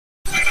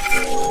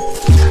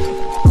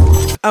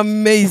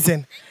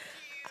amazing.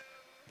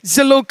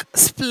 You look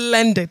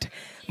splendid.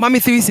 Mommy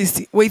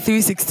 360. Wait,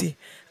 360.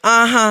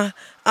 Wow,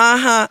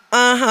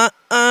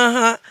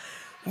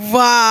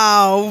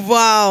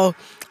 wow.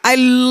 I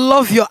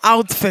love your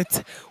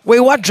outfit. Wait,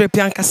 what drip,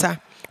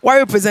 Yankasa? Why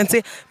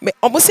representing?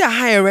 Almost see a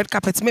higher red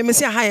carpet. Me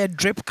see a higher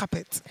drip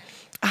carpet.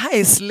 A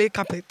higher slay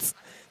carpet.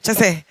 Just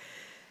say,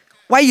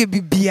 why you be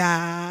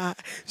bia?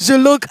 You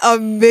look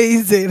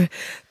amazing.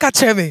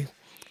 Catch me.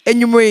 And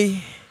you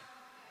may.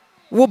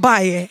 Wo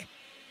buy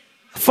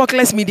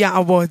Foklex Media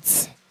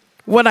Awards.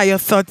 What are your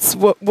thoughts?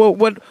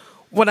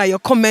 What are your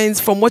comments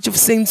from what you've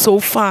seen so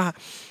far?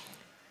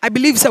 I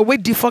believe so.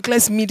 With the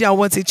Foklex Media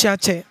Awards, a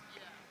church.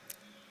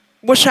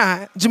 What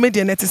shall you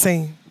net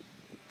saying?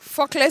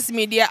 Foklex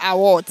Media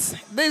Awards.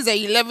 This is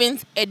the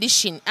 11th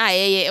edition.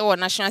 Or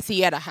National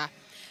Theatre.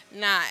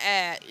 Now,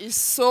 it's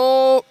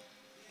so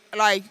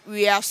like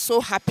we are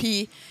so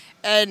happy,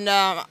 and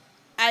I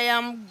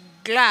am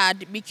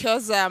glad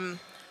because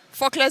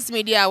Foklex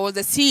Media was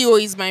the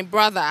CEO is my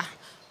brother,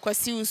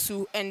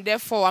 Kwasiusu, and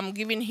therefore I'm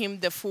giving him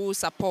the full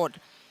support.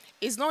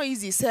 It's not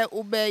easy, say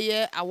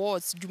Obeye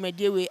Awards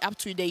Jumedewe up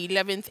to the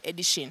 11th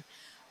edition,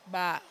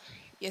 but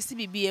yes,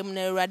 BBM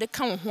ne rade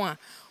kan ho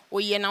o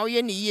ye na o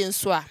ye ne ye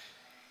nso a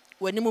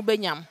wani mu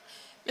benyam.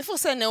 Before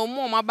say na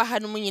omo maba ha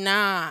no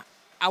nyina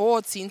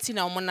awards inti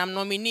na omo nam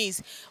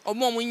nominees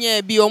omo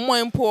nya bi omo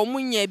empo omo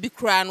nya bi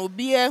kra na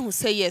obi e hu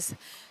say yes.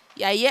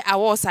 Yeah,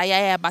 awards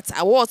are but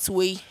awards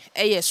we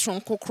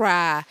strong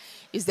kra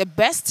is the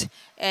best,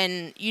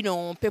 and you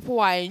know people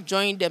are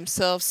enjoying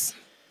themselves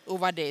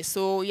over there.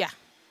 So yeah.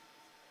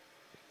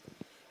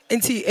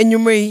 And you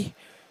may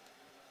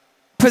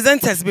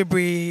presenters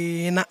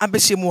be na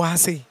abeshemu ha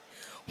say.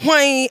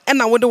 Why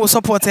and I would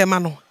support a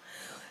man.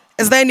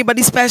 Is there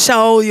anybody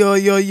special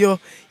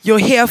you're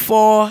here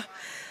for?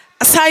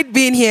 Aside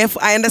being here,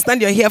 I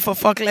understand you're here for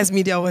Foklex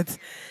Media Awards.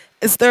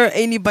 Is there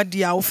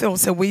anybody who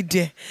feels a way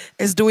there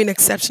is doing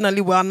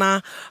exceptionally well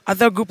now?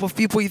 Other group of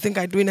people you think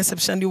are doing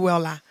exceptionally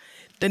well?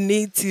 They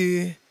need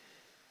to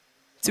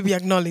be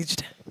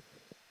acknowledged.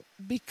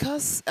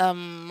 Because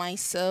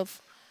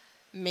myself,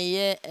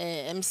 me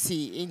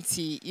MC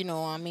inti, you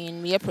know, I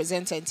mean, me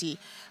presenter inti.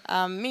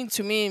 Mean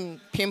to me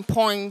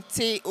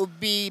pinpoint or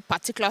be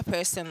particular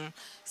person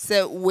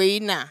say we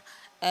na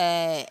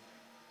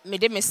me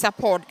de me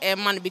support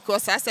man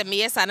because I say me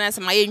yes and as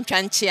my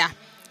enchantia.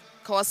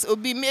 Cause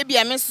obi maybe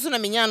I mean so na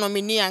menya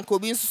nominee and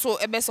obi so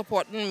ebe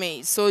supporting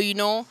me. So you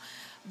know,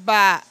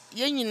 but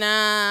you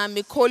know,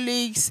 my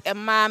colleagues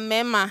and my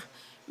mema,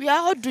 we are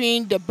all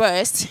doing the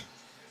best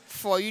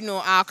for you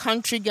know our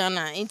country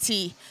Ghana.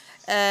 Inti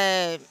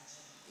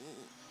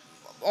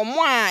omo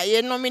a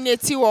ye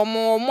nominate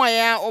omo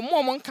ya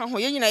omo nka ho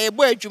ye nyina ye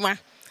bo adwuma.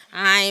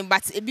 Aye,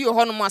 but ebi o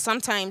hono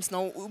sometimes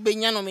no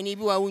ubenya nominee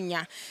bi wa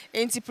unya.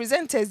 Inti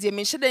presenters they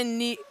mention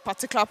any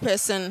particular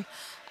person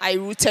I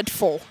rooted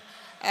for.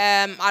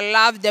 I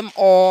love them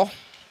all.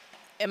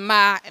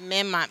 Emma,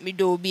 Mema,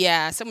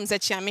 Midobia. Some say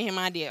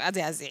Chamehima, dear,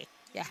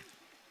 yeah.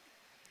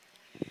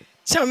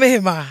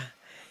 Chamehima,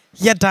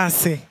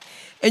 Yadase,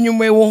 and you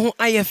may want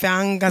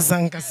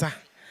Ayafangazangasa.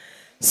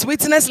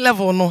 Sweetness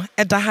level no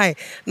at the high.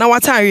 Now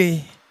what are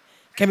you?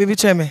 Can we be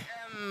chairman?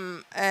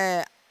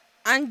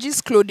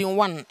 Angie's clothing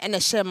one and a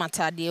share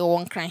matter, the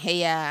one crying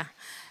here.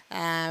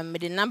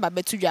 The number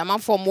betu jama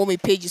for more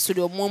pages to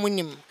the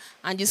momunim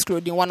and just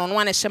clothing one on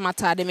one a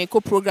shemata de make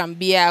program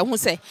beer who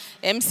say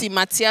MC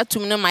Matia to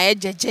me my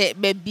jeje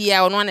baby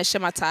on one a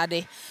shemata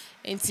de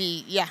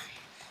enti yeah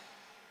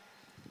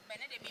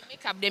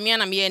makeup de me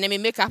and me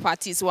makeup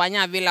artist one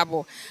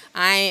available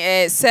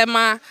I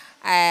sema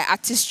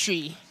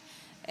artistry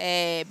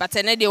but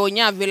another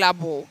onya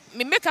available.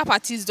 Me makeup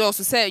artist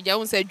also say ya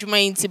won say adwuma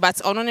inti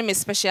but ono ne me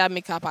special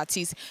makeup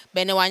artist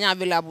be ne wanya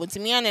available. Nti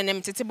me and them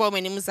tete boy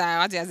menim say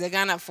what is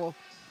Ghana for.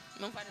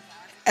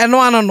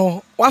 Eno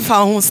no wa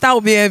fa ho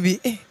style be abi.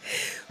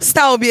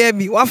 Style be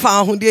abi wa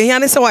fa ho de hia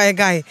ne say why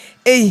guy.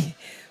 Eh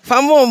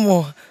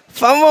famomo.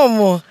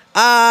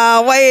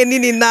 Why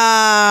nini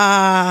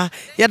na.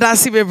 Ya da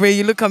si bebre,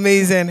 you look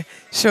amazing.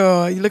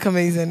 Sure, you look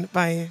amazing.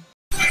 Bye.